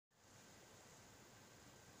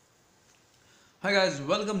Hi guys,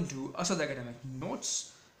 welcome to Asad Academic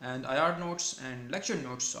Notes and IR Notes and Lecture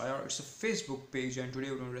Notes. IR it's a Facebook page, and today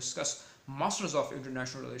we're going to discuss Masters of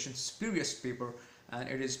International Relations previous paper, and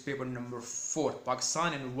it is paper number 4,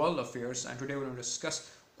 Pakistan and World Affairs. And today we're going to discuss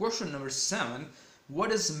question number 7.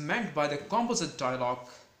 What is meant by the composite dialogue?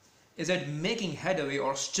 Is it making headway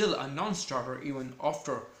or still a non-starter even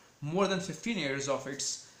after more than 15 years of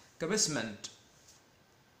its commencement?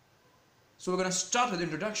 So we're going to start with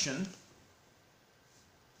introduction.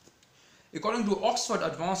 According to Oxford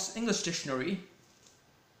Advanced English Dictionary,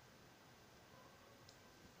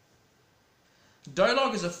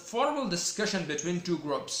 dialogue is a formal discussion between two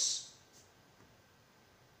groups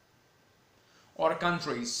or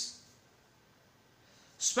countries,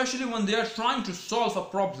 especially when they are trying to solve a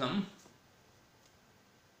problem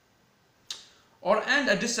or end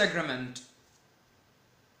a disagreement.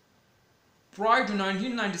 Prior to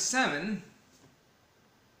 1997,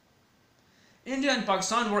 India and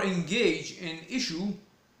Pakistan were engaged in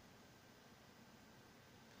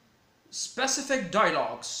issue-specific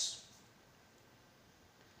dialogues.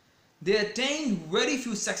 They attained very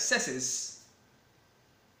few successes.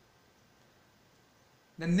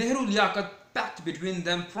 The Nehru-Liaquat Pact between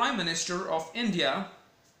the Prime Minister of India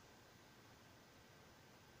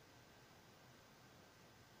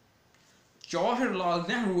Jawaharlal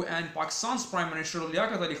Nehru and Pakistan's Prime Minister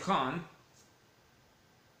Liaquat Ali Khan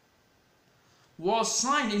was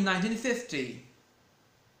signed in 1950.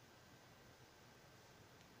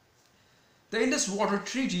 The Indus Water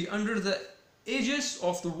Treaty, under the aegis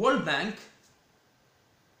of the World Bank,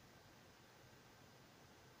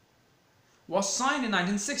 was signed in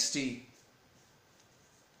 1960.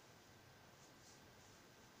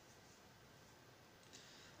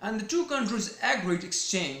 And the two countries agreed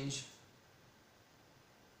exchange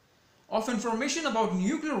of information about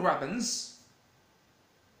nuclear weapons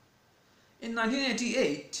in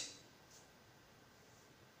 1988.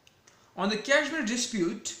 On the Kashmir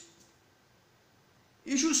dispute,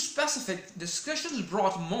 issue-specific discussions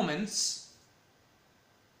brought moments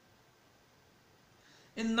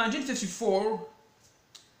in 1954,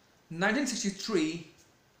 1963,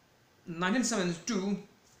 1972,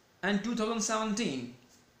 and 2017,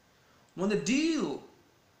 when the deal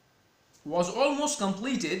was almost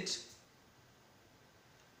completed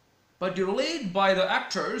but delayed by the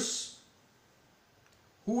actors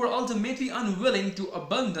who were ultimately unwilling to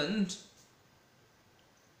abandon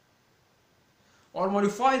or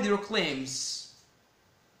modify their claims.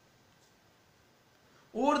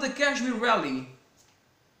 Over the Kashmir Valley,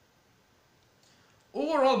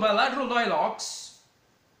 overall bilateral dialogues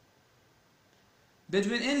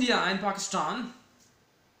between India and Pakistan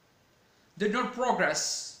did not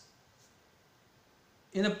progress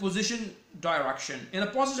in a positive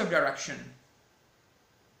direction.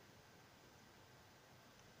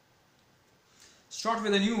 Start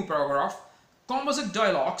with a new paragraph. Composite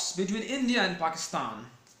dialogues between India and Pakistan.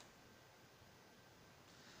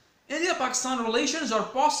 India-Pakistan relations are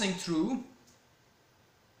passing through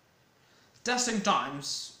testing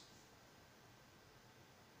times.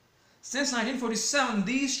 Since 1947,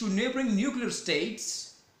 these two neighboring nuclear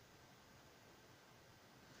states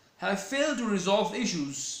have failed to resolve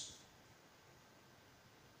issues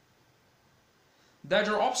that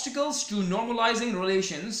are obstacles to normalizing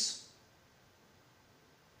relations.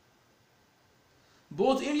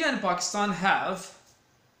 Both India and Pakistan have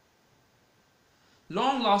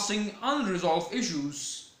long-lasting unresolved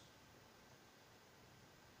issues.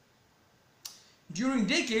 During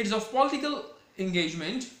decades of political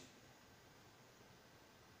engagement,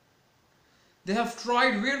 they have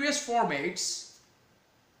tried various formats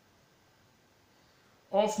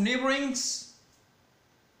of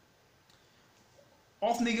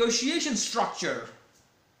negotiation structure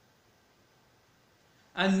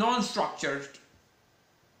and non-structured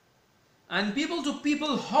and people to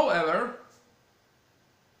people. However,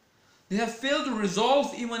 they have failed to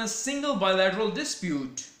resolve even a single bilateral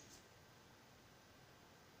dispute.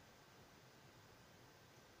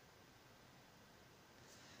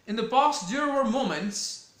 In the past, there were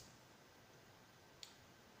moments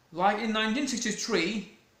like in 1963,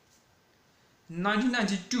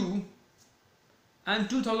 1992, and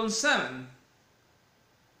 2007,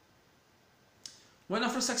 when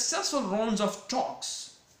after successful rounds of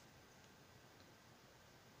talks,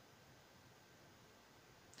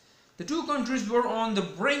 the two countries were on the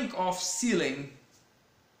brink of sealing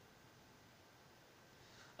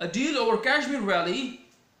a deal over Kashmir Valley,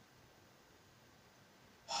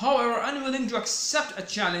 however unwilling to accept a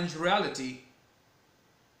challenged reality.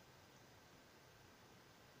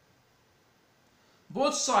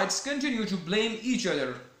 Both sides continue to blame each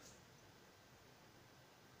other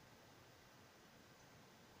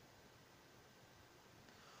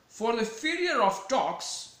for the failure of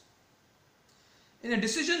talks in a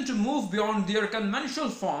decision to move beyond their conventional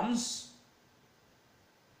forms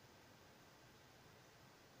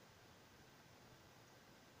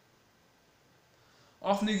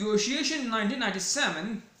of negotiation in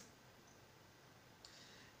 1997,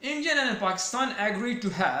 India and Pakistan agreed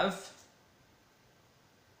to have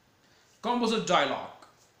composite dialogue.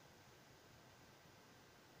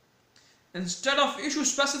 Instead of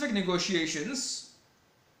issue-specific negotiations,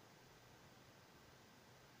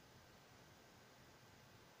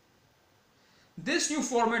 this new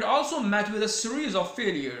format also met with a series of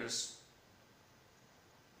failures.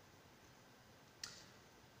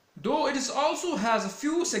 Though it also has a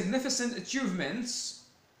few significant achievements,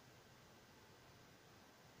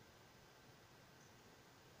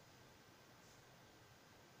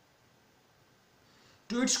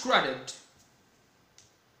 to its credit,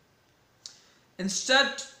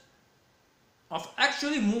 instead of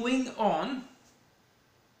actually moving on,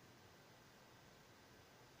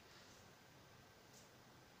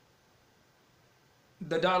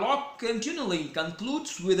 the dialogue continually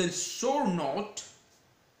concludes with a sore note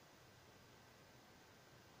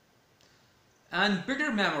and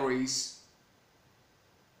bitter memories.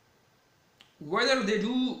 Whether they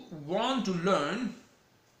do want to learn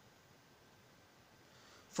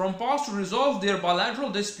from past to resolve their bilateral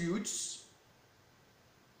disputes,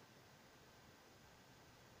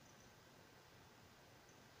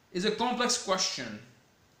 is a complex question.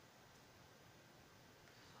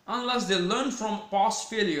 Unless they learn from past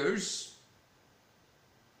failures,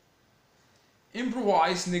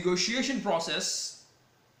 improvise negotiation process,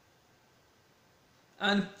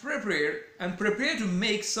 and prepare to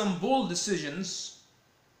make some bold decisions,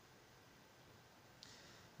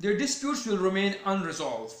 their disputes will remain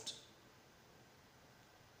unresolved.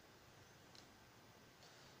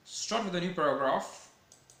 Start with a new paragraph.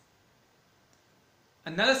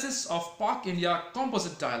 Analysis of Pak-India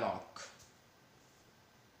composite dialogue.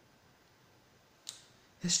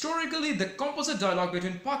 Historically, the composite dialogue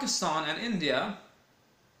between Pakistan and India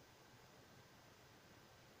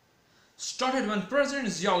started when President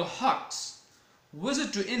Ziaul Haq's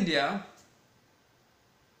visit to India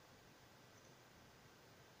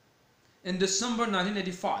in December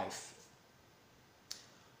 1985.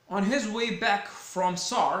 On his way back from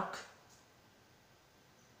SAARC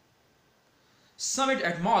summit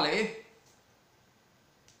at Male,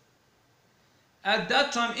 at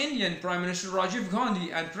that time Indian Prime Minister Rajiv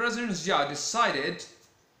Gandhi and President Zia decided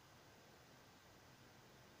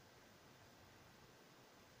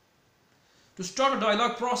to start a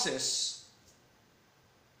dialogue process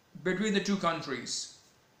between the two countries.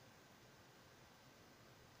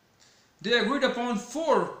 They agreed upon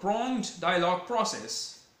four-pronged dialogue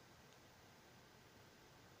process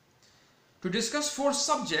to discuss four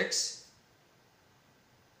subjects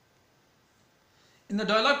in the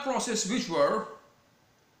dialogue process, which were: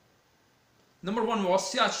 number one was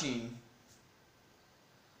Siachen,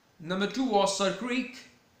 number two was Sir Creek,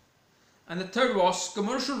 and the third was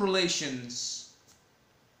commercial relations,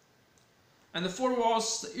 and the fourth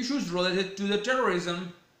was the issues related to the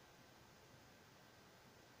terrorism,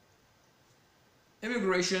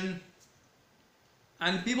 immigration,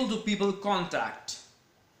 and people-to-people contact.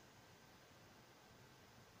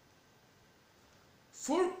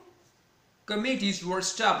 Four committees were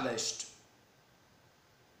established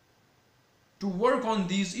to work on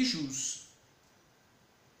these issues.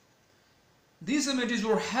 These committees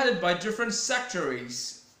were headed by different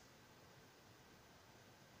secretaries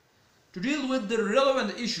to deal with the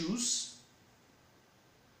relevant issues.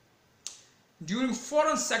 During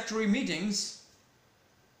foreign secretary meetings,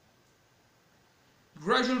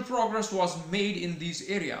 gradual progress was made in these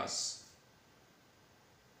areas.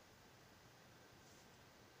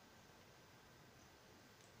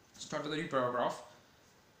 Start with the new paragraph.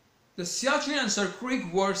 The Siachen and Sir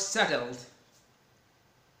Creek were settled,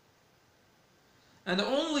 and the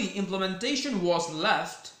only implementation was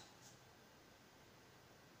left.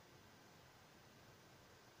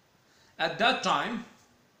 At that time,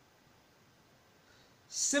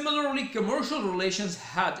 similarly, commercial relations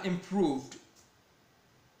had improved,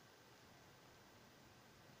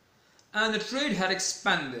 and the trade had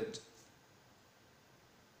expanded.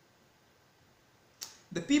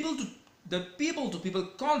 The people-to-people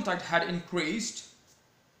contact had increased.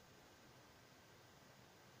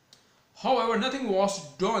 However, nothing was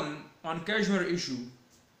done on Kashmir issue.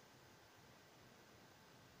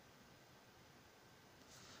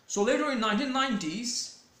 So later in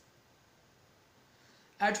 1990s,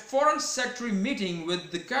 at foreign secretary meeting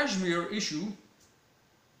with the Kashmir issue,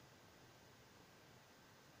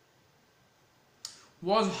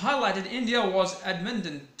 was highlighted, India was adamant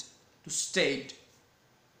to state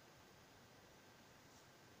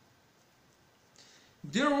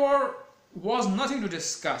was nothing to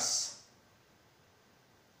discuss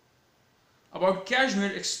about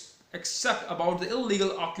Kashmir except about the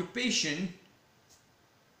illegal occupation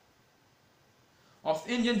of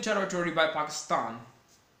Indian territory by Pakistan.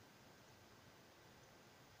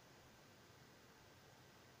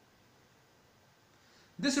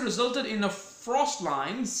 This resulted in a frost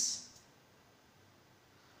lines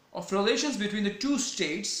of relations between the two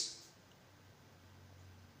states,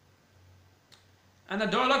 and the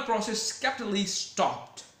dialogue process capitally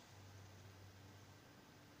stopped.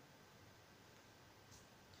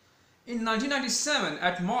 In 1997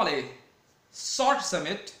 at Male SARC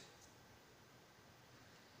summit,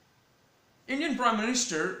 Indian Prime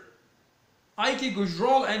Minister I.K.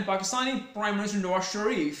 Gujral and Pakistani Prime Minister Nawaz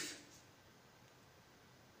Sharif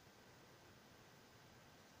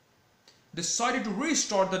decided to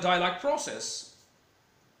restart the dialogue process.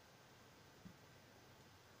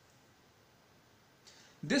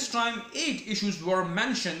 This time, 8 issues were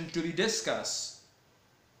mentioned to be discussed.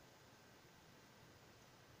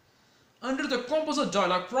 Under the composite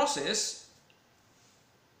dialogue process,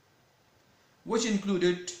 which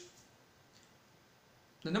included,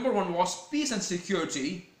 the number 1 was peace and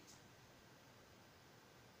security,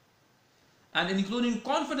 and including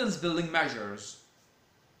confidence building measures,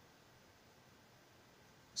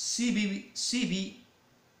 CBMS.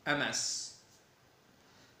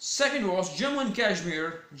 Second was Jammu and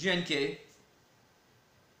Kashmir, JNK.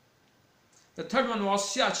 The third one was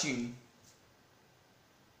Siachen.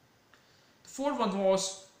 The fourth one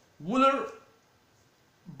was Wullerbarg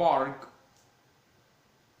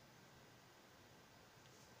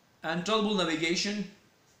and Tulbul Navigation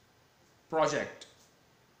Project.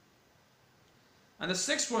 And the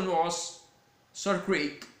sixth one was Sir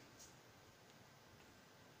Creek.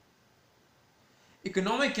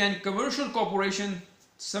 Economic and commercial cooperation,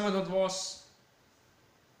 7th one was,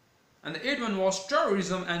 and the 8th one was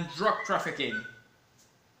terrorism and drug trafficking.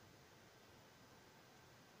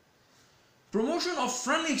 Promotion of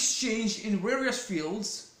friendly exchange in various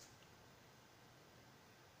fields.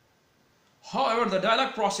 However, the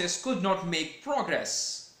dialogue process could not make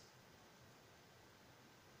progress.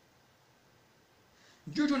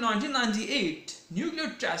 Due to 1998 nuclear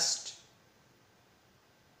test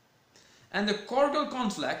and the Kargil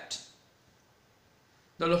conflict,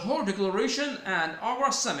 the Lahore Declaration and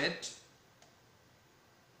Agra Summit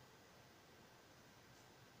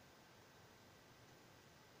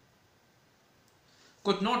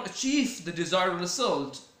could not achieve the desired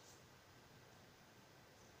result.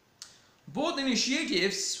 Both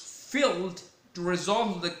initiatives failed to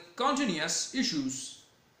resolve the continuous issues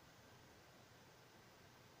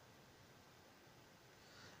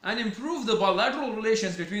and improve the bilateral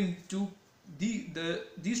relations between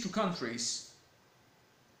these two countries.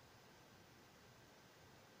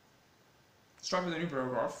 Start with a new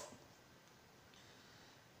paragraph.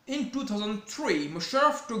 In 2003,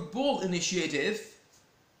 Musharraf took bold initiative,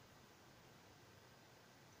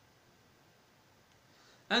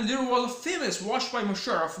 and there was a famous watched by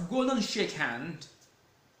Musharraf golden shake hand.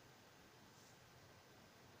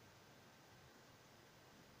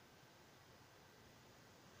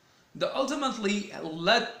 That ultimately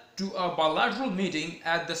led to a bilateral meeting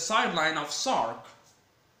at the sideline of SARC.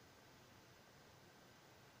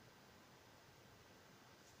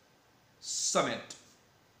 Summit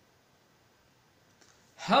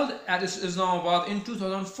held at Islamabad in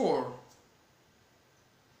 2004.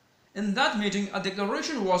 In that meeting, a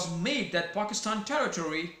declaration was made that Pakistan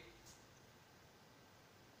territory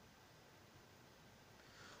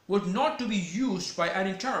would not to be used by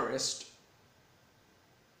any terrorist.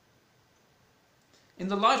 In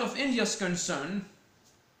the light of India's concern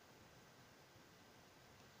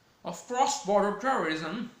of cross-border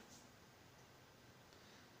terrorism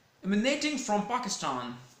emanating from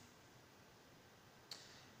Pakistan.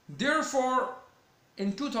 Therefore,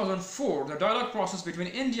 in 2004, the dialogue process between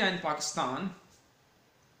India and Pakistan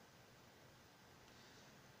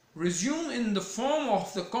resumed in the form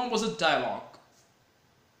of the composite dialogue.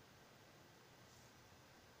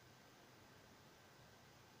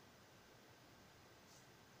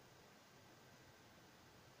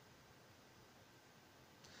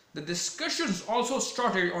 The discussions also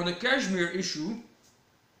started on the Kashmir issue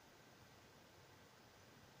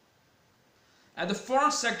at the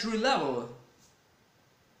foreign secretary level.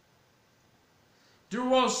 There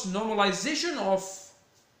was normalization of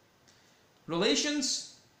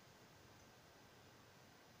relations,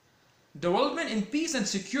 development in peace and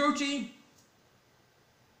security,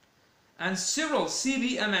 and several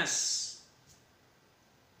CBMS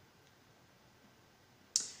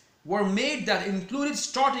were made that included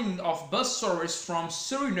starting of bus service from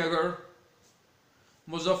Srinagar,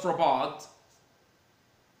 Muzaffarabad,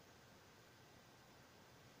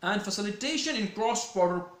 and facilitation in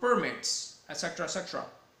cross-border permits, etc., etc.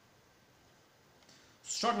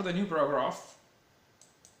 Start with a new paragraph.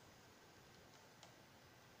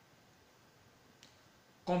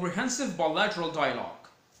 Comprehensive bilateral dialogue,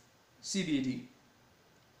 CBD.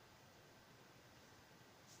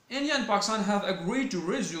 India and Pakistan have agreed to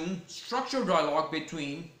resume structured dialogue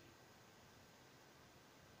between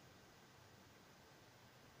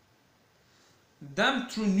them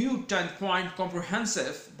through new 10-point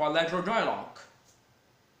comprehensive bilateral dialogue,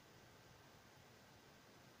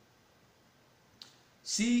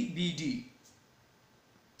 CBD.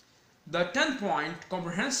 The 10-point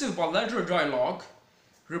comprehensive bilateral dialogue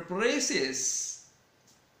replaces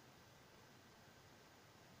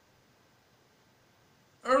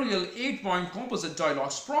earlier 8-point composite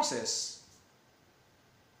dialogues process.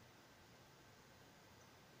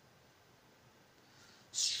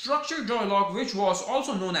 Structured dialogue, which was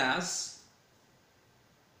also known as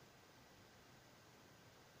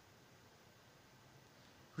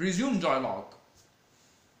resume dialogue.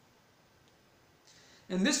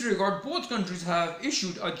 In this regard, both countries have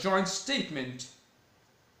issued a joint statement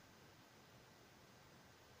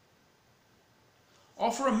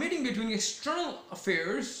after a meeting between External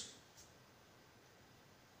Affairs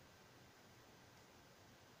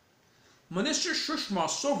Minister Sushma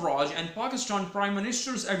Swaraj and Pakistan Prime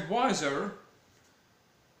Minister's advisor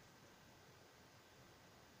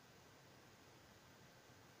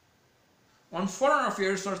on Foreign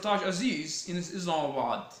Affairs Sartaj Aziz in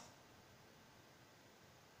Islamabad.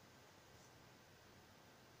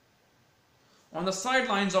 On the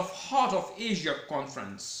sidelines of Heart of Asia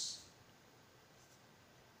Conference.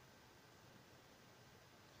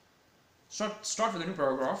 Start with a new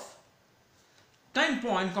paragraph.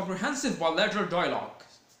 10-point comprehensive bilateral dialogue,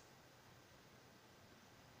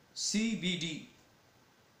 CBD,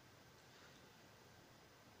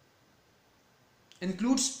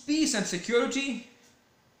 includes peace and security.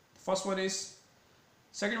 The first one is.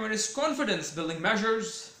 Second one is confidence building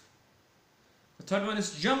measures. The third one is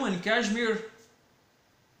Jammu and Kashmir.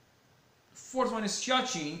 Fourth one is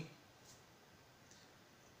Siachen.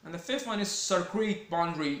 And the fifth one is Sar Creek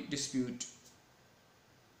boundary dispute.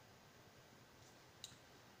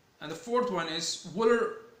 And the fourth one is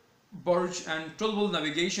Wooler Burge and Tulbul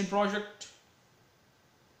Navigation Project.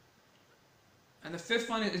 And the fifth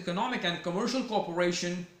one is Economic and Commercial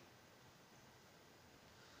Cooperation.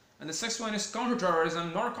 And the sixth one is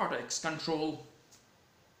Counterterrorism, Narcotics Control.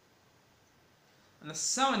 And the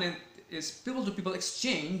seventh is People-to-People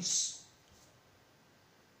Exchange.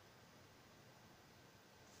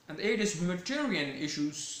 And the eighth is Humanitarian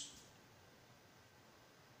Issues.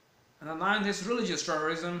 And the ninth is Religious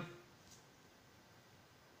Terrorism.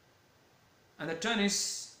 And the 10th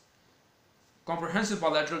is Comprehensive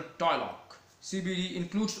Bilateral Dialogue. CBD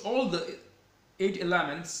includes all the eight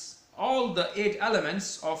elements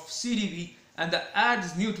of CDB and that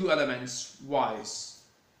adds new two elements wise.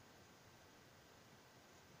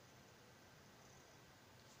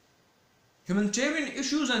 Humanitarian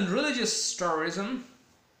issues and religious terrorism.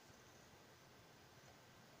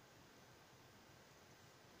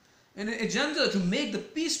 In an agenda to make the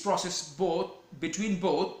peace process between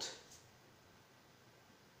both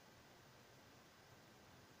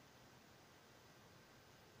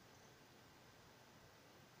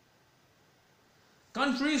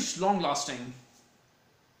countries long-lasting.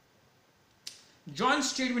 Joint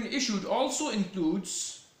statement issued also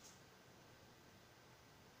includes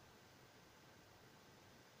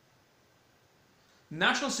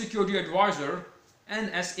National Security Advisor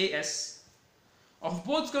 (NSAS) of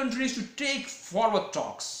both countries to take forward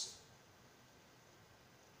talks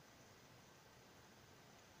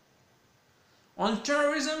on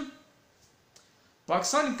terrorism.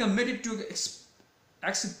 Pakistan committed to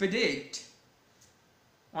expedite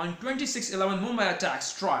on 26/11 Mumbai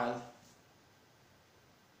attacks trial.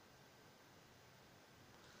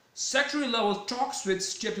 Secretary level talks with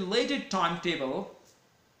stipulated timetable.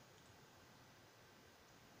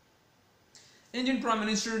 Indian Prime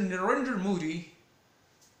Minister Narendra Modi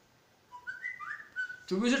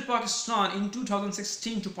to visit Pakistan in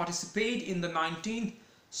 2016 to participate in the 19th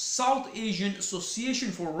South Asian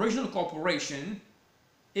Association for Regional Cooperation,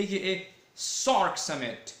 aka SARC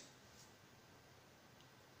Summit.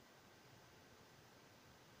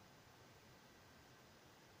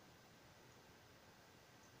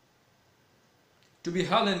 To be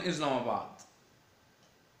held in Islamabad.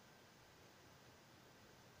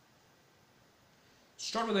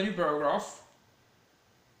 Start with a new paragraph.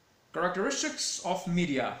 Characteristics of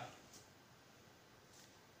media.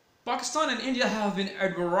 Pakistan and India have been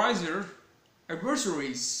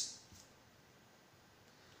adversaries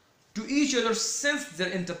to each other since their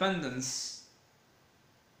independence.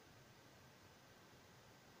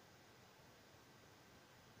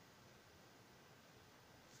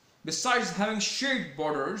 Besides having shared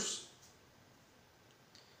borders,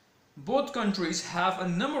 both countries have a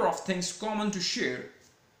number of things common to share,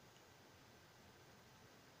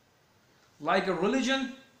 like a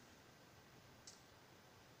religion,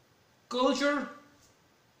 culture,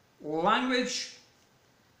 language,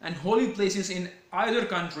 and holy places in either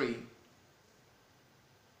country.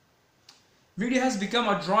 Media has become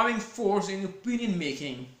a driving force in opinion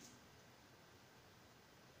making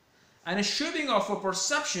and a shaping of our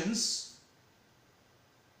perceptions.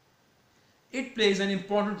 It plays an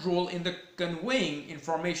important role in the conveying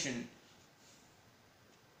information,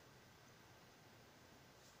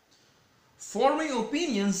 forming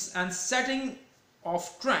opinions and setting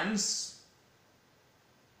of trends.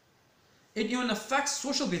 It even affects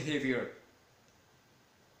social behavior.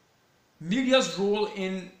 Media's role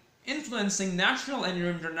in influencing national and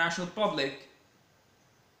international public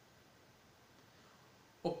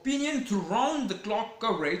opinion through round-the-clock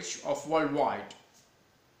coverage of worldwide.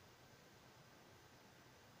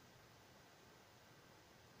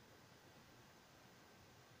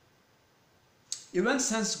 Events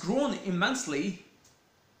has grown immensely.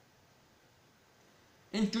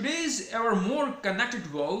 In today's ever more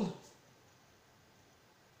connected world,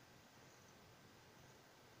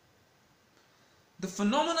 the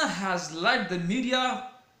phenomena has led the media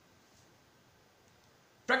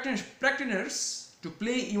practitioners to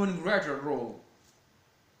play even greater role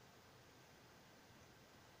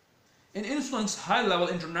in influence high-level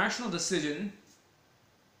international decision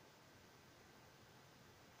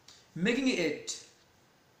making. It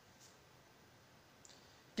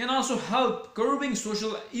can also help curbing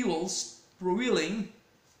social evils prevailing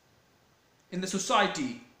in the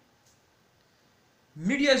society.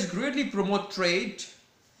 Media greatly promote trade,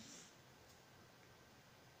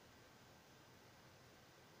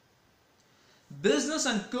 business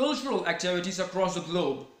and cultural activities across the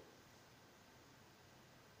globe.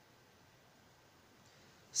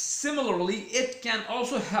 Similarly, it can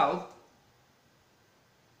also help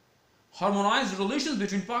harmonize relations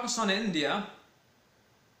between Pakistan and India.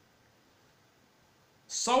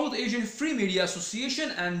 South Asian Free Media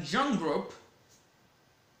Association and Young Group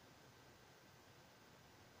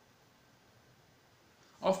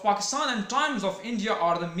of Pakistan and Times of India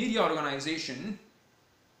are the media organization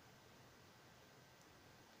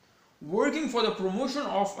working for the promotion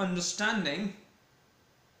of understanding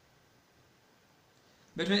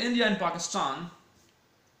between India and Pakistan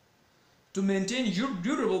to maintain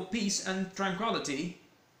durable peace and tranquility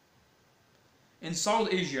in South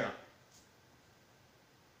Asia.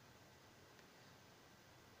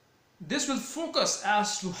 This will focus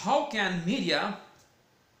as to how can media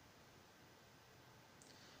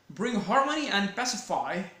bring harmony and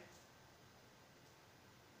pacify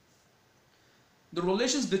the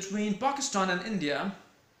relations between Pakistan and India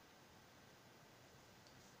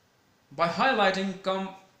by highlighting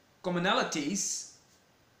commonalities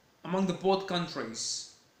among the both countries.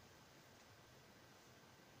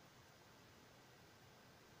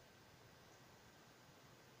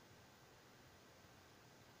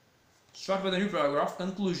 Start with a new paragraph.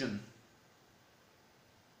 Conclusion.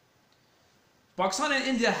 Pakistan and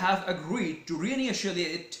India have agreed to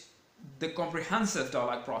reinitiate the comprehensive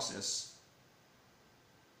dialogue process.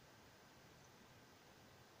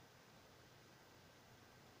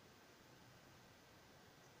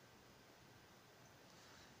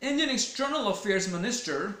 Indian External Affairs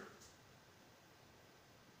Minister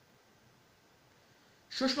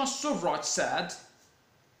Sushma Swaraj said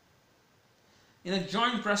in a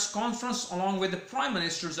joint press conference along with the Prime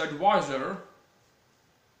Minister's advisor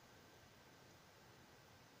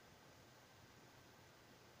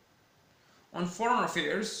on Foreign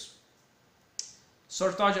Affairs,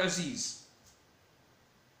 Sartaj Aziz,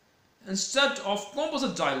 instead of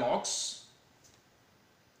composite dialogues,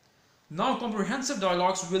 now comprehensive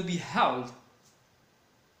dialogues will be held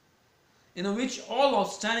in which all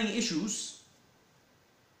outstanding issues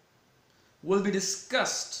will be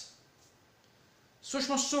discussed.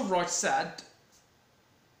 Sushma Swaraj said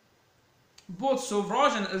both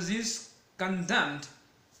Swaraj and Aziz condemned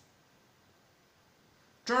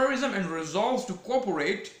terrorism and resolved to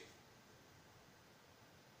cooperate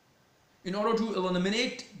in order to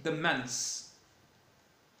eliminate the menace.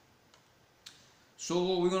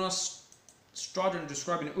 So we're gonna start and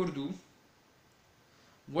describe in Urdu.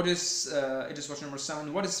 What is it is question number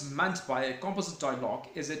 7. What is meant by a composite dialogue?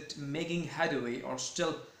 Is it making headway or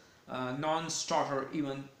still non-starter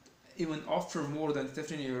even after more than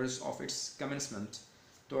 15 years of its commencement?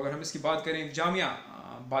 تو اگر ہم اس کی بات کریں جامعہ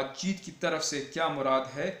بات چیت کی طرف سے کیا مراد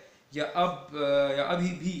ہے، یا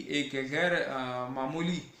ابھی بھی ایک غیر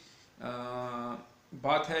معمولی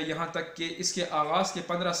بات ہے یہاں تک کہ اس کے آغاز کے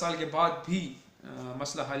 15 سال کے بعد بھی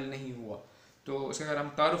مسئلہ حل نہیں ہوا. تو اس کا اگر ہم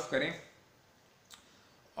تعارف کریں،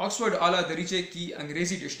 آکسفورڈ اعلیٰ دریجے کی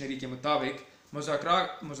انگریزی ڈکشنری کے مطابق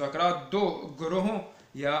مذاکرات دو گروہوں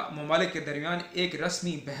یا ممالک کے درمیان ایک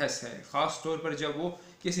رسمی بحث ہے، خاص طور پر جب وہ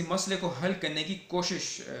کسی مسئلے کو حل کرنے کی کوشش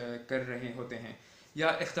کر رہے ہوتے ہیں یا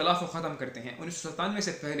اختلاف کو ختم کرتے ہیں. 1997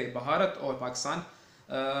 سے پہلے بھارت اور پاکستان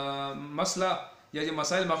مسئلہ یا جو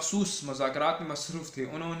مسائل مخصوص مذاکرات میں مصروف تھے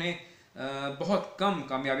انہوں نے بہت کم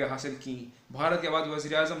کامیابیاں حاصل کی. بھارت کے بعد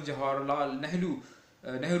وزیر اعظم جواہر لال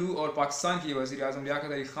نہرو اور پاکستان کے وزیر اعظم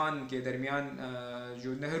لیاقت علی خان کے درمیان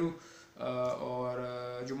جو نہرو اور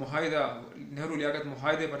جو معاہدہ نہرو لیاقت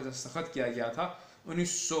معاہدے پر دستخط کیا گیا تھا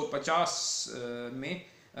 1950 میں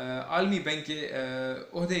عالمی بینک کے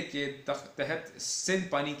عہدے کے تحت سندھ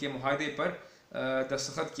پانی کے معاہدے پر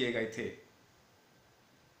دستخط کیے گئے تھے.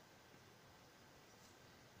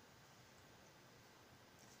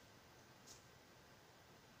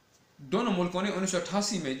 دونوں ملکوں نے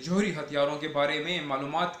 1988 میں جوہری ہتھیاروں کے بارے میں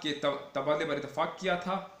معلومات کے تبادلے پر اتفاق کیا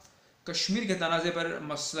تھا. کشمیر کے تنازع پر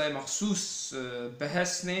مسئلہ مخصوص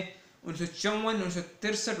بحث نے 1954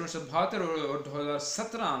 1963 1972 اور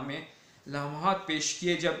 2017 میں لمحات پیش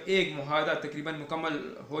کیے جب ایک معاہدہ تقریباً مکمل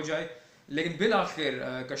ہو جائے، لیکن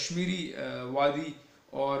بالآخر کشمیری وادی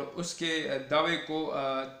اور اس کے دعوے کو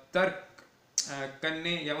ترک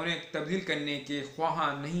کرنے یا انہیں تبدیل کرنے کے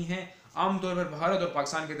خواہاں نہیں ہیں. عام طور پر بھارت اور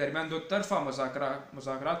پاکستان کے درمیان دو طرفہ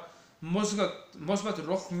مذاکرات مثبت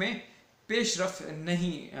رخ میں پیش رفت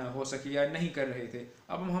نہیں ہو سکی یا نہیں کر رہے تھے.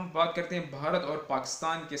 اب ہم بات کرتے ہیں بھارت اور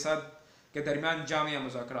پاکستان کے درمیان جامع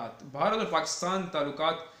مذاکرات. بھارت اور پاکستان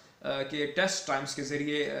تعلقات کے ٹیسٹ ٹائمز کے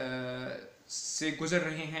ذریعے سے گزر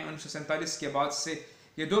رہے ہیں. 1947 کے بعد سے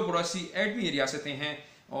یہ دو پڑوسی ایٹمی ریاستیں ہیں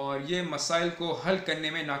اور یہ مسائل کو حل کرنے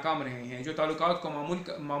میں ناکام رہے ہیں. جو تعلقات کو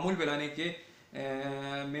معمول میں لانے کے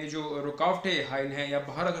میں جو رکاوٹیں حائل ہیں یا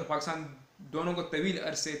بھارت اور پاکستان دونوں کو طویل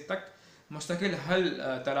عرصے تک مستقل حل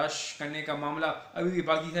تلاش کرنے کا معاملہ ابھی بھی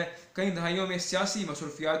باقی ہے. کئی دہائیوں میں سیاسی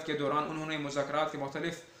مصروفیات کے دوران انہوں نے مذاکرات کے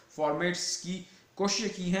مختلف فارمیٹس کی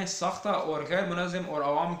کوششیں کی ہیں، ساختہ اور غیر منظم اور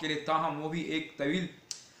عوام کے لیے، تاہم وہ بھی ایک طویل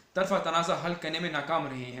طرفہ تنازع حل کرنے میں ناکام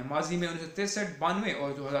رہے ہیں. ماضی میں 1963 92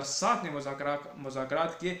 اور 2007 میں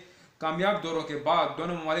مذاکرات کے کامیاب دوروں کے بعد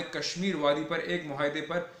دونوں ممالک کشمیر وادی پر ایک معاہدے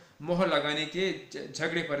پر مہر لگانے کے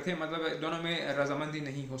جھگڑے پر تھے، مطلب دونوں میں رضامندی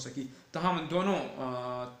نہیں ہو سکی. تاہم دونوں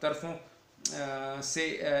طرفوں سے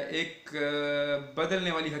ایک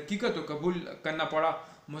بدلنے والی حقیقت کو قبول کرنا پڑا.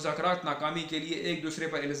 مذاکرات ناکامی کے لیے ایک دوسرے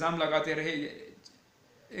پر الزام لگاتے رہے،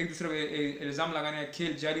 ایک دوسرے پر الزام لگانے کا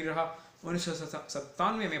کھیل جاری رہا.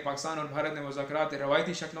 1997 میں پاکستان اور بھارت نے مذاکرات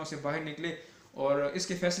روایتی شکلوں سے باہر نکلے اور اس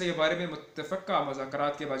کے فیصلے کے بارے میں متفقہ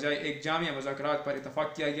مذاکرات کے بجائے ایک جامع مذاکرات پر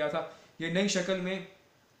اتفاق کیا گیا تھا. یہ نئی شکل میں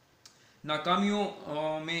ناکامیوں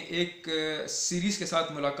میں ایک سیریز کے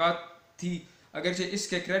ساتھ ملاقات تھی، اگرچہ اس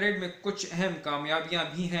کے کریڈٹ میں کچھ اہم کامیابیاں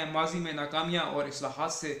بھی ہیں. ماضی میں ناکامیاں اور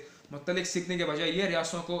اصلاحات سے متعلق سیکھنے کے بجائے یہ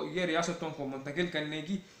ریاستوں کو منتقل کرنے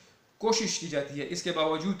کی کوشش کی جاتی ہے. اس کے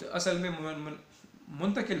باوجود اصل میں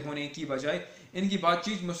منتقل ہونے کی بجائے ان کی بات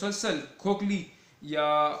چیت مسلسل کھوکھلی یا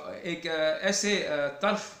ایک ایسے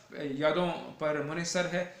تلخ یادوں پر منحصر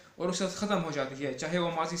ہے اور اس سے ختم ہو جاتی ہے، چاہے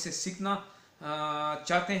وہ ماضی سے سیکھنا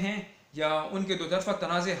چاہتے ہیں یا ان کے دو طرفہ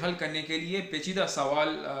تنازع حل کرنے کے لیے پیچیدہ سوال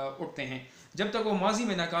اٹھتے ہیں. جب تک وہ ماضی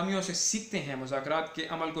میں ناکامیوں سے سیکھتے ہیں، مذاکرات کے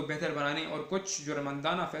عمل کو بہتر بنانے اور کچھ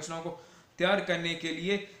جرمندانہ فیصلوں کو تیار کرنے کے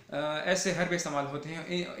لیے ایسے حربے استعمال ہوتے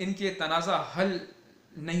ہیں، ان کے تنازع حل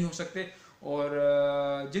نہیں ہو سکتے اور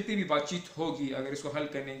جتنی بھی بات چیت ہوگی اگر اس کو حل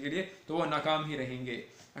کرنے کے لیے تو وہ ناکام ہی رہیں گے.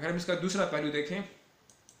 اگر ہم اس کا دوسرا پہلو دیکھیں،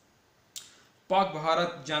 پاک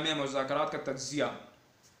بھارت جامع مذاکرات کا تجزیہ.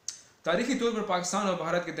 تاریخی طور پر پاکستان اور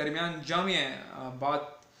بھارت کے درمیان جامع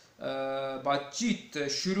بات چیت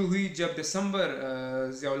شروع ہوئی جب دسمبر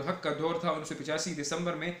ضیاء الحق کا دور تھا. 1985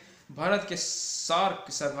 دسمبر میں بھارت کے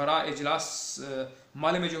سارک سربراہ اجلاس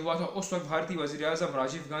مالے میں جو ہوا تھا، اس وقت بھارتی وزیر اعظم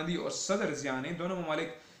راجیو گاندھی اور صدر ضیاء نے دونوں ممالک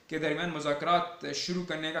کے درمیان مذاکرات شروع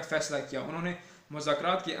کرنے کا فیصلہ کیا. انہوں نے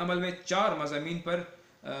مذاکرات کے عمل میں 4 مضامین پر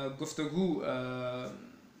گفتگو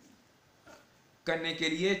کرنے کے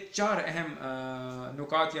لیے 4 اہم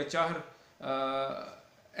نکات یا 4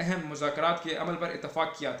 اہم مذاکرات کے عمل پر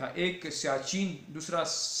اتفاق کیا تھا. ایک سیاچین، دوسرا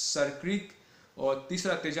سر کریک اور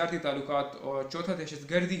تیسرا تجارتی تعلقات اور چوتھا دہشت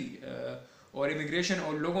گردی اور امیگریشن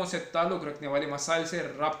اور لوگوں سے تعلق رکھنے والے مسائل سے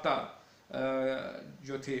رابطہ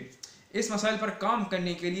جو تھے. اس مسائل پر کام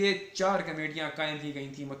کرنے کے لیے 4 کمیٹیاں قائم کی گئی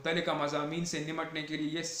تھیں. متعلقہ مضامین سے نمٹنے کے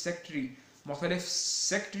لیے یہ سیکٹری مختلف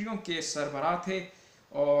سیکٹریوں کے سربراہ تھے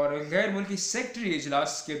اور غیر ملکی سیکٹری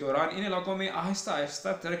اجلاس کے دوران ان علاقوں میں آہستہ آہستہ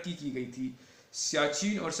ترقی کی گئی تھی.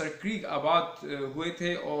 سیاچین اور سر کریک آباد ہوئے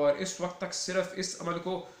تھے اور اس وقت تک صرف اس عمل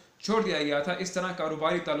کو چھوڑ دیا گیا تھا. اس طرح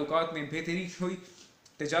کاروباری تعلقات میں بہتری ہوئی,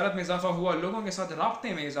 تجارت میں اضافہ ہوا, لوگوں کے ساتھ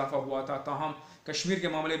رابطے میں اضافہ ہوا تھا. تاہم کشمیر کے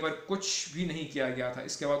معاملے پر کچھ بھی نہیں کیا گیا تھا.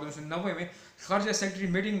 اس کے بعد 1990 میں خارجہ سیکرٹری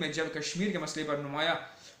میٹنگ میں جب کشمیر کے مسئلے پر نمایاں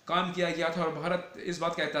کام کیا گیا تھا اور بھارت اس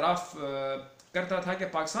بات کا اعتراف کرتا تھا کہ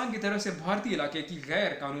پاکستان کی طرف سے بھارتی علاقے کی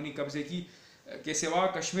غیر قانونی قبضے کی کے سوا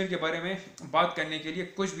کشمیر کے بارے میں بات کرنے کے لیے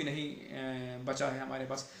کچھ بھی نہیں بچا ہے ہمارے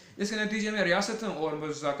پاس. اس کے نتیجے میں ریاستوں اور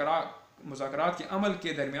مذاکرات کے عمل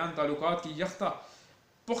کے درمیان تعلقات کی یکتا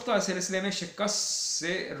پختہ سلسلے میں شکست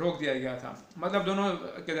سے روک دیا گیا تھا. مطلب دونوں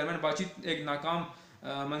کے درمیان بات چیت ایک ناکام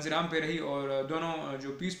منظر عام پہ رہی اور دونوں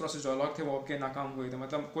جو پیس پروسیس ڈائلاگ تھے وہ آپ کے ناکام ہوئے تھے.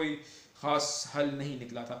 مطلب کوئی خاص حل نہیں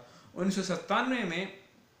نکلا تھا. 1997 میں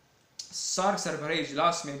سارک سربراہی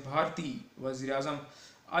اجلاس میں بھارتی وزیر اعظم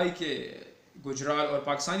آئی کے گجرال اور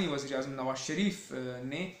پاکستانی وزیر اعظم نواز شریف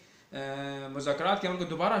نے مذاکرات کے عمل کو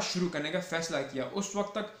دوبارہ شروع کرنے کا فیصلہ کیا. اس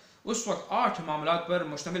وقت 8 معاملات پر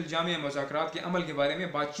مشتمل جامع مذاکرات کے عمل کے بارے میں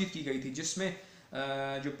بات چیت کی گئی تھی, جس میں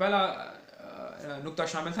جو پہلا نقطہ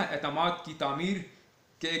شامل تھا اعتماد کی تعمیر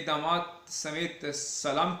کے اقدامات سمیت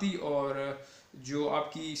سلامتی اور جو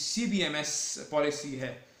آپ کی CBMS پالیسی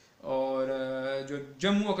ہے اور جو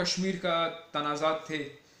جموں و کشمیر کا تنازعات تھے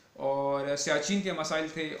اور سیاچین کے مسائل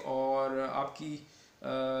تھے اور آپ کی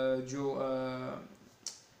جو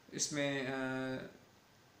اس میں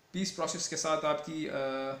پیس پروسیس کے ساتھ آپ کی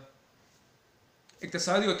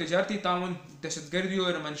اقتصادی اور تجارتی تعاون, دہشت گردی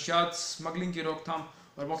اور منشیات سمگلنگ کی روک تھام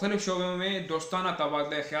اور مختلف شعبوں میں دوستانہ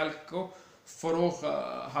تبادلہ خیال کو فروغ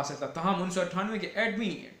حاصل تھا. تاہم 1998 کے ایڈمی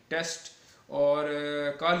ٹیسٹ اور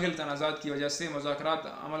کارگل تنازعات کی وجہ سے مذاکرات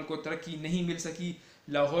عمل کو ترقی نہیں مل سکی.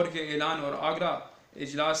 لاہور کے اعلان اور آگرہ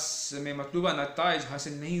اجلاس میں مطلوبہ نتائج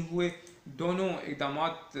حاصل نہیں ہوئے. دونوں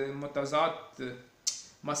اقدامات متضاد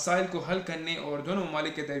مسائل کو حل کرنے اور دونوں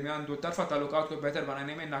ممالک کے درمیان دو طرفہ تعلقات کو بہتر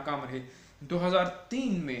بنانے میں ناکام رہے.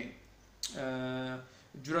 2003 میں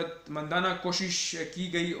جرات مندانہ کوشش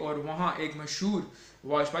کی گئی اور وہاں ایک مشہور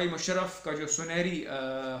واجپئی مشرف کا جو سنہری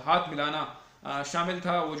ہاتھ ملانا شامل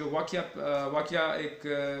تھا, وہ جو واقعہ ایک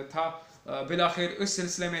تھا. بالآخر اس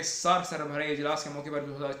سلسلے میں سارک سربراہی اجلاس کے موقع پر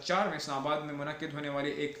 2004 میں اسلام آباد میں منعقد ہونے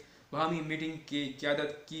والے ایک باہمی میٹنگ کی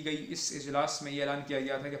قیادت کی گئی. اس اجلاس میں یہ اعلان کیا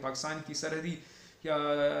گیا تھا کہ پاکستان کی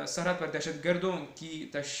سرحد پر دہشت گردوں کی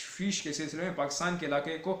تشویش کے سلسلے میں پاکستان کے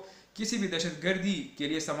علاقے کو کسی بھی دہشت گردی کے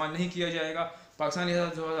لیے استعمال نہیں کیا جائے گا. پاکستان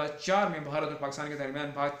لحاظ 2004 میں بھارت اور پاکستان کے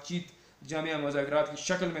درمیان بات چیت جامع مذاکرات کی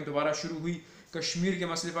شکل میں دوبارہ شروع ہوئی. کشمیر کے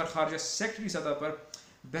مسئلے پر خارجہ سیکرٹری سطح پر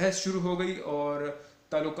بحث شروع ہو گئی اور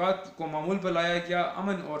تعلقات کو معمول پر لایا گیا.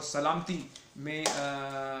 امن اور سلامتی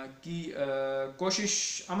کی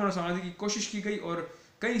کوشش کی گئی اور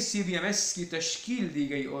کئی CBMS کی تشکیل دی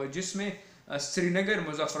گئی اور جس میں سری نگر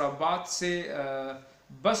مظفر آباد سے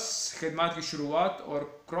بس خدمات کی شروعات اور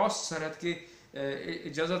کراس سرحد کے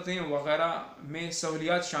اجازتیں وغیرہ میں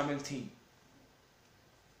سہولیات شامل تھیں.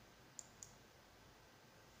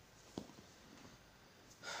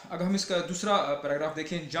 اگر ہم اس کا دوسرا پیراگراف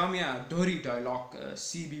دیکھیں, جامعہ دوہری ڈائلاگ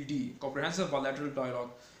CBD کمپریہنسو بائلیٹرل ڈائلاگ,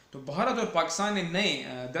 تو بھارت اور پاکستان نے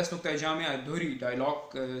نئے 10 نقطہ جامعہ دوہری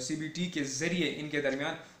ڈائلاگ CBD کے ذریعے ان کے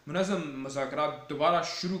درمیان منظم مذاکرات دوبارہ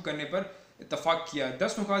شروع کرنے پر اتفاق کیا.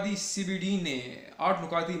 10 نکاتی CBD نے 8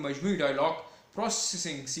 نکاتی مجموعی ڈائلاگ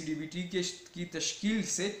پروسیسنگ CDBT کی تشکیل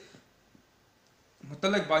سے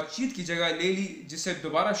متعلق بات چیت کی جگہ لے لی, جسے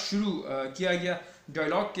دوبارہ شروع کیا گیا.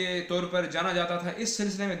 ڈائلاگ کے طور پر جانا جاتا تھا. اس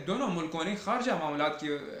سلسلے میں دونوں ملکوں نے خارجہ معاملات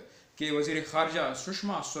کے وزیر خارجہ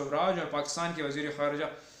سشما سوراج اور پاکستان کے وزیر خارجہ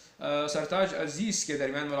سرتاج عزیز کے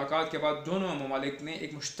درمیان ملاقات کے بعد دونوں ممالک نے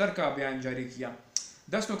ایک مشترکہ بیان جاری کیا.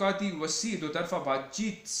 10 نکاتی وسیع دو طرفہ بات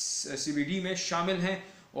چیت CBD میں شامل ہیں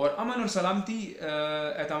اور امن اور سلامتی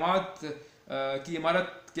اعتماد کی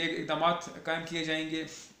عمارت کے اقدامات قائم کیے جائیں گے.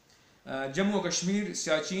 جموں و کشمیر,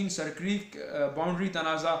 سیاچین, سر کریک باؤنڈری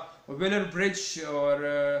تنازع, ویلر برج اور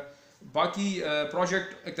باقی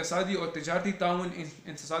پروجیکٹ, اقتصادی اور تجارتی تعاون,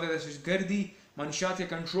 انسداد دہشت گردی, منشیات کے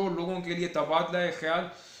کنٹرول, لوگوں کے لیے تبادلہ خیال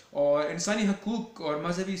اور انسانی حقوق اور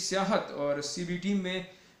مذہبی سیاحت اور CBD میں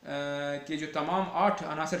کے جو تمام 8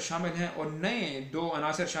 عناصر شامل ہیں اور نئے 2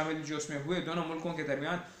 عناصر شامل جو اس میں ہوئے. دونوں ملکوں کے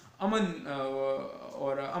درمیان امن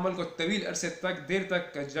اور عمل کو طویل عرصے تک دیر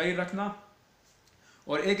تک جاری رکھنا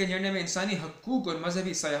اور ایک ایجنڈے میں انسانی حقوق اور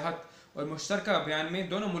مذہبی سیاحت اور مشترکہ بیان میں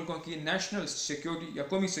دونوں ملکوں کی نیشنل سیکیورٹی یا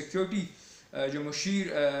قومی سیکیورٹی جو مشیر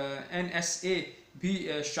NSA بھی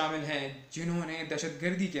شامل ہیں، جنہوں نے دہشت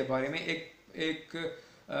گردی کے بارے میں ایک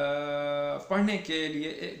پڑھنے کے لیے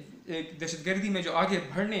ایک دہشت گردی میں جو آگے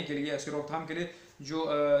بڑھنے کے لیے اس کی روک تھام کے لیے جو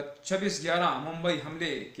 26/11 ممبئی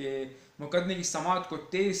حملے کے مقدمے کی سماعت کو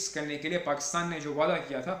تیز کرنے کے لیے پاکستان نے جو وعدہ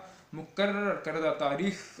کیا تھا، مقرر کردہ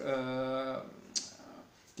تاریخ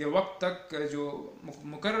کے وقت تک جو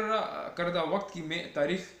مقررہ کردہ وقت کی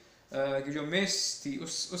تاریخ کی جو میز تھی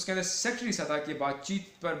اس کے اندر سیکٹری سطح کی بات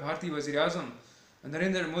چیت پر بھارتی وزیر اعظم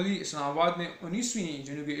نریندر مودی اسلام آباد میں 19ویں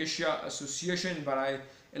جنوبی ایشیا ایسوسی ایشن برائے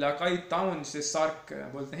علاقائی تعاون سے سارک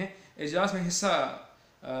بولتے ہیں اجلاس میں حصہ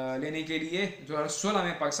لینے کے لیے 2016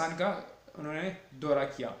 میں پاکستان کا انہوں نے دورہ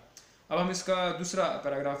کیا. اب ہم اس کا دوسرا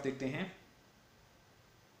پیراگراف دیکھتے ہیں.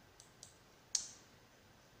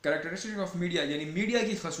 کریکٹرسٹک آف میڈیا یعنی میڈیا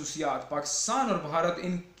کی خصوصیات. پاکستان اور بھارت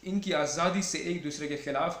ان کی آزادی سے ایک دوسرے کے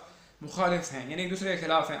خلاف مخالف ہیں، یعنی ایک دوسرے کے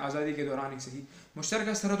خلاف ہیں آزادی کے دوران ہی صحیح.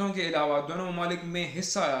 مشترکہ سرحدوں کے علاوہ دونوں ممالک میں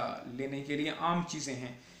حصہ لینے کے لیے عام چیزیں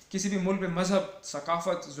ہیں. کسی بھی ملک میں مذہب،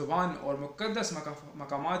 ثقافت، زبان اور مقدس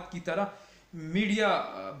مقامات کی طرح میڈیا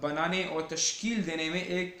بنانے اور تشکیل دینے میں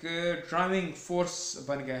ایک ڈرائیونگ فورس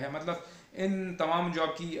بن گیا ہے. مطلب ان تمام جو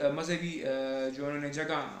آپ کی مذہبی جو انہوں نے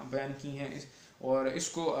جگہ بیان کی ہیں اور اس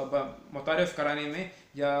کو متعارف کرانے میں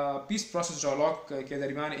یا پیس پروسیس ڈائلاگ کے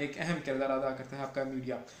درمیان ایک اہم کردار ادا کرتا ہے آپ کا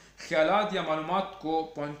میڈیا. خیالات یا معلومات کو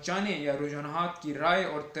پہنچانے یا رجحانات کی رائے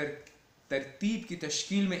اور ترتیب کی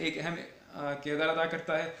تشکیل میں ایک اہم کردار ادا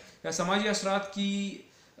کرتا ہے یا سماجی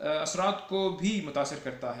اثرات کو بھی متاثر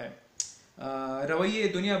کرتا ہے. رویے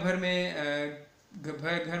دنیا بھر میں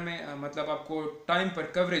مطلب آپ کو ٹائم پر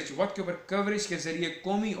کوریج، وقت کے اوپر کوریج کے ذریعے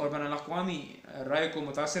قومی اور بین الاقوامی رائے کو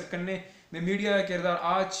متاثر کرنے میں میڈیا کا کردار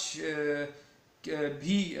آج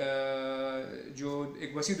بھی جو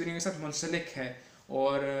ایک وسیع دنیا کے ساتھ منسلک ہے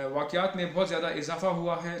اور واقعات میں بہت زیادہ اضافہ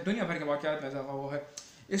ہوا ہے، دنیا بھر کے واقعات میں اضافہ ہوا ہے.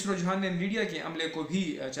 اس رجحان نے میڈیا کے عملے کو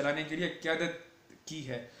بھی چلانے کے لیے قیادت کی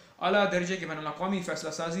ہے. اعلیٰ درجے کے بین الاقوامی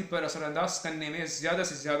فیصلہ سازی پر اثر انداز کرنے میں زیادہ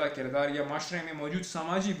سے زیادہ کردار یا معاشرے میں موجود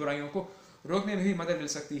سماجی برائیوں کو روکنے میں بھی مدد مل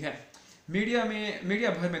سکتی ہے. میڈیا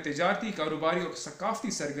بھر میں تجارتی، کاروباری اور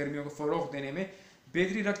ثقافتی سرگرمیوں کو فروغ دینے میں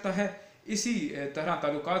بہتری رکھتا ہے. اسی طرح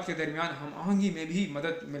تعلقات کے درمیان ہم آہنگی میں بھی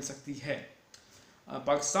مدد مل سکتی ہے.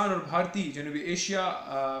 پاکستان اور بھارتی جنوبی ایشیا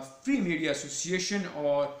فری میڈیا ایسوسی ایشن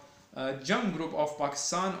اور جنگ گروپ آف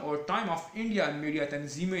پاکستان اور ٹائم آف انڈیا میڈیا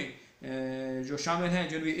تنظیمیں جو شامل ہیں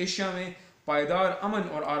جنوبی ایشیا میں پائیدار امن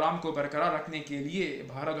اور آرام کو برقرار رکھنے کے لیے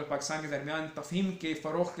بھارت اور پاکستان کے درمیان تفہیم کے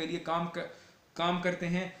فروغ کے لیے کام کرتے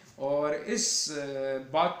ہیں اور اس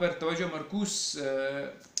بات پر توجہ مرکوز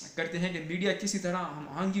کرتے ہیں کہ میڈیا کسی طرح ہم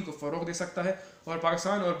آہنگی کو فروغ دے سکتا ہے اور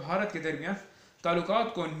پاکستان اور بھارت کے درمیان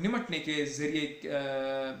تعلقات کو نمٹنے کے ذریعے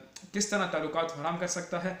کس طرح تعلقات فراہم کر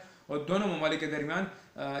سکتا ہے اور دونوں ممالک کے درمیان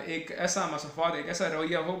ایک ایسا مسافات، ایک ایسا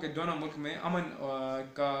رویہ ہو کہ دونوں ملک میں امن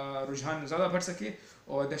کا رجحان زیادہ بڑھ سکے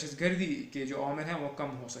اور دہشت گردی کے جو عوامل ہیں وہ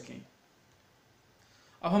کم ہو سکیں.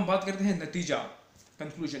 اب ہم بات کرتے ہیں نتیجہ،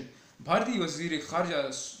 کنکلوژن. بھارتی وزیر خارجہ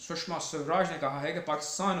سشما سوراج نے کہا ہے کہ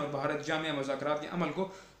پاکستان اور بھارت جامع مذاکرات کے عمل کو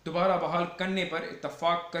دوبارہ بحال کرنے پر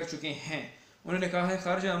اتفاق کر چکے ہیں. انہوں نے کہا ہے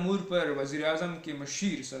خارجہ امور پر وزیر اعظم کے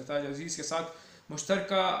مشیر سرتاج عزیز کے ساتھ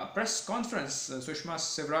مشترکہ پریس کانفرنس. سشما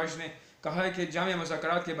سوراج نے کہا ہے کہ جامع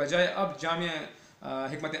مذاکرات کے بجائے اب جامع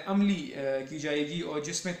حکمت عملی کی جائے گی اور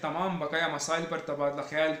جس میں تمام بقایا مسائل پر تبادلہ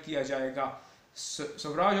خیال کیا جائے گا.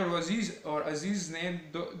 سوراج اور عزیز نے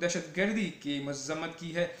دہشت گردی کی مذمت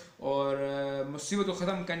کی ہے اور مصیبت کو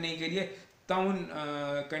ختم کرنے کے لیے تعاون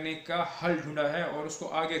کرنے کا حل ڈھونڈا ہے اور اس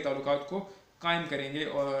کو آگے تعلقات کو قائم کریں گے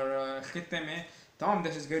اور خطے میں تمام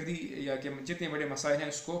دہشت گردی یا کہ جتنے بڑے مسائل ہیں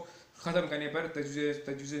اس کو ختم کرنے پر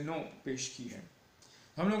تجویز نو پیش کی ہے.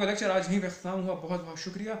 ہم لوگوں کا لیکچر آج یہیں پہ ختم ہوا. بہت بہت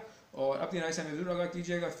شکریہ اور اپنی رائے سے ہمیں ضرور آگاہ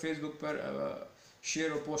کیجیے گا. فیس بک پر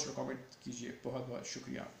شیئر اور پوسٹ اور کامنٹ کیجیے. بہت بہت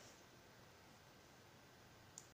شکریہ.